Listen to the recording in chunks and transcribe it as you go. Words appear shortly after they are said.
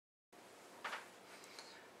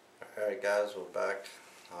Alright guys, we're back.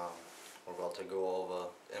 We're about to go over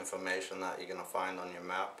information that you're going to find on your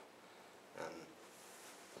map, and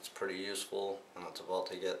it's pretty useful, and it's about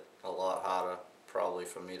to get a lot harder probably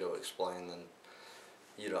for me to explain than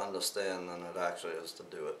you to understand than it actually is to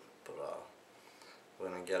do it, but we're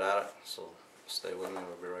going to get at it, so stay with me,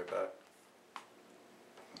 we'll be right back.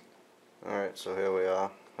 Alright, so here we are.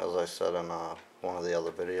 As I said in one of the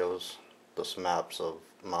other videos, this map's of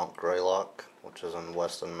Mount Greylock, which is in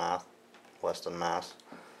Western Mass.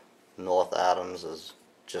 North Adams is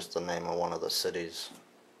just the name of one of the cities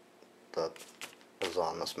that is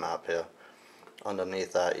on this map here.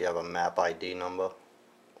 Underneath that you have a map ID number,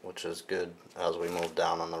 which is good as we move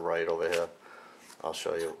down on the right over here. I'll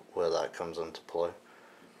show you where that comes into play.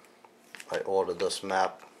 I ordered this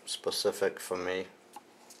map specific for me,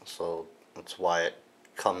 so that's why it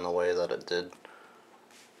come the way that it did,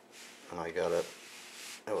 and I got it.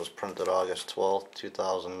 It was printed August 12th,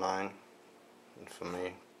 2009, and for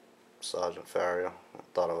me, Sergeant Farrier. I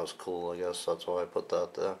thought it was cool, I guess, that's why I put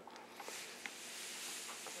that there.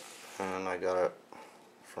 And I got it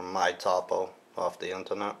from my topo off the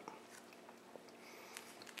internet.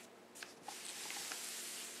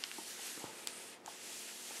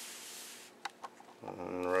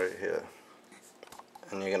 And right here.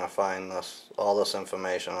 And you're going to find all this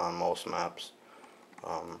information on most maps.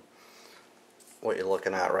 What you're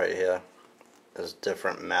looking at right here is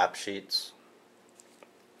different map sheets.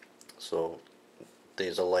 So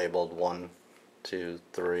these are labeled 1, 2,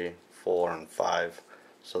 3, 4, and 5.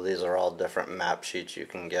 So these are all different map sheets you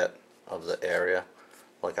can get of the area.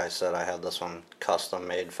 Like I said, I had this one custom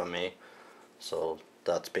made for me. So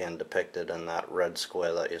that's being depicted in that red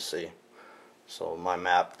square that you see. So my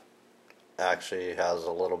map actually has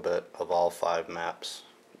a little bit of all 5 maps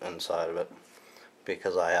inside of it,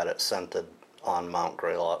 because I had it centered on Mount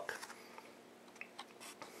Greylock.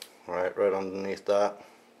 Right underneath that,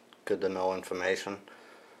 good to know information.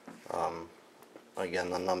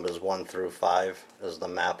 Again, the numbers 1 through 5 is the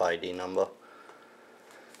map ID number.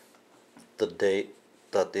 The date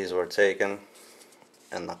that these were taken,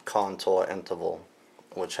 and the contour interval,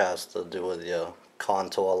 which has to do with your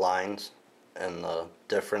contour lines and the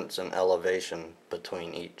difference in elevation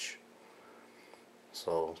between each.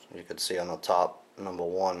 So you could see on the top, number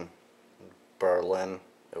 1, Berlin,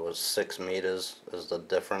 it was 6 meters is the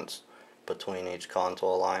difference between each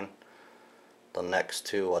contour line. The next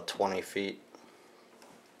 2 are 20 feet,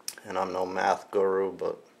 and I'm no math guru,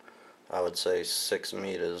 but I would say 6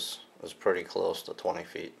 meters is pretty close to 20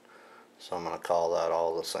 feet, so I'm going to call that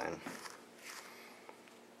all the same.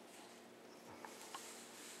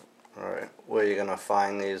 Alright, where you're going to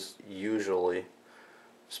find these usually,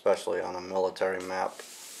 especially on a military map,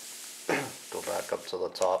 go back up to the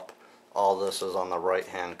top. All this is on the right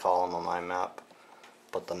hand column of my map,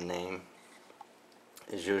 but the name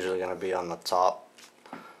is usually going to be on the top,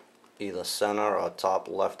 either center or top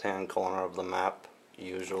left hand corner of the map,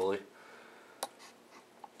 usually.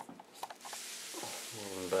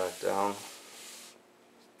 Moving back down,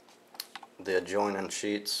 the adjoining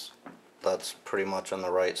sheets, that's pretty much in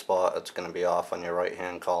the right spot. It's going to be off on your right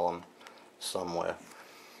hand column somewhere,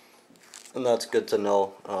 and that's good to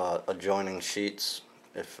know. Adjoining sheets,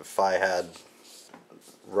 if I had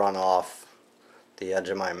run off the edge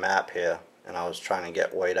of my map here and I was trying to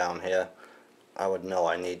get way down here, I would know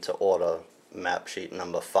I need to order map sheet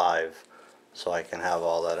number 5 so I can have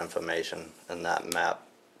all that information in that map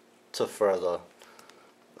to further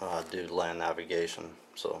do land navigation.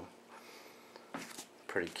 So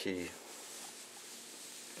pretty key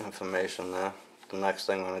information there. The next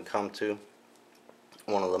thing I'm going to come to,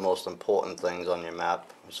 one of the most important things on your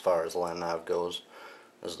map as far as land nav goes,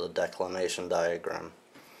 is the declination diagram.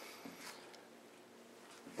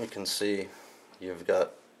 You can see you've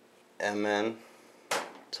got MN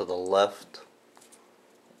to the left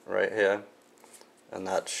right here, and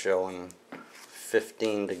that's showing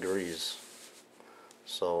 15 degrees.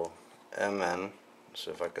 So MN, let's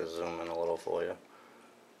see if I can zoom in a little for you.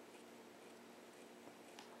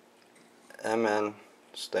 MN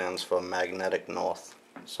stands for magnetic north,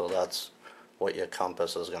 so that's what your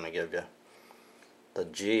compass is going to give you. The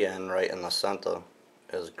GN right in the center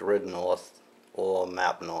is grid north or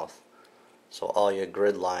map north. So all your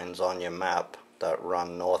grid lines on your map that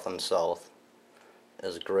run north and south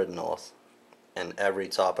is grid north. In every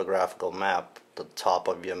topographical map, the top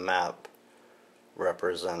of your map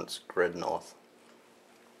represents grid north.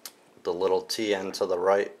 The little TN to the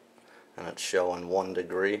right, and it's showing 1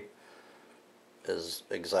 degree, is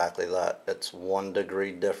exactly that. It's 1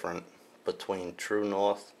 degree different between true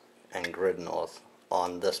north and grid north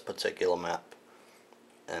on this particular map.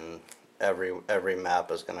 And every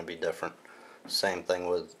map is going to be different. Same thing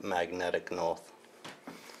with magnetic north.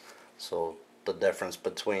 So the difference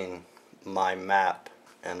between my map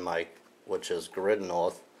and which is grid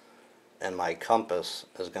north, and my compass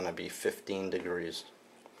is going to be 15 degrees.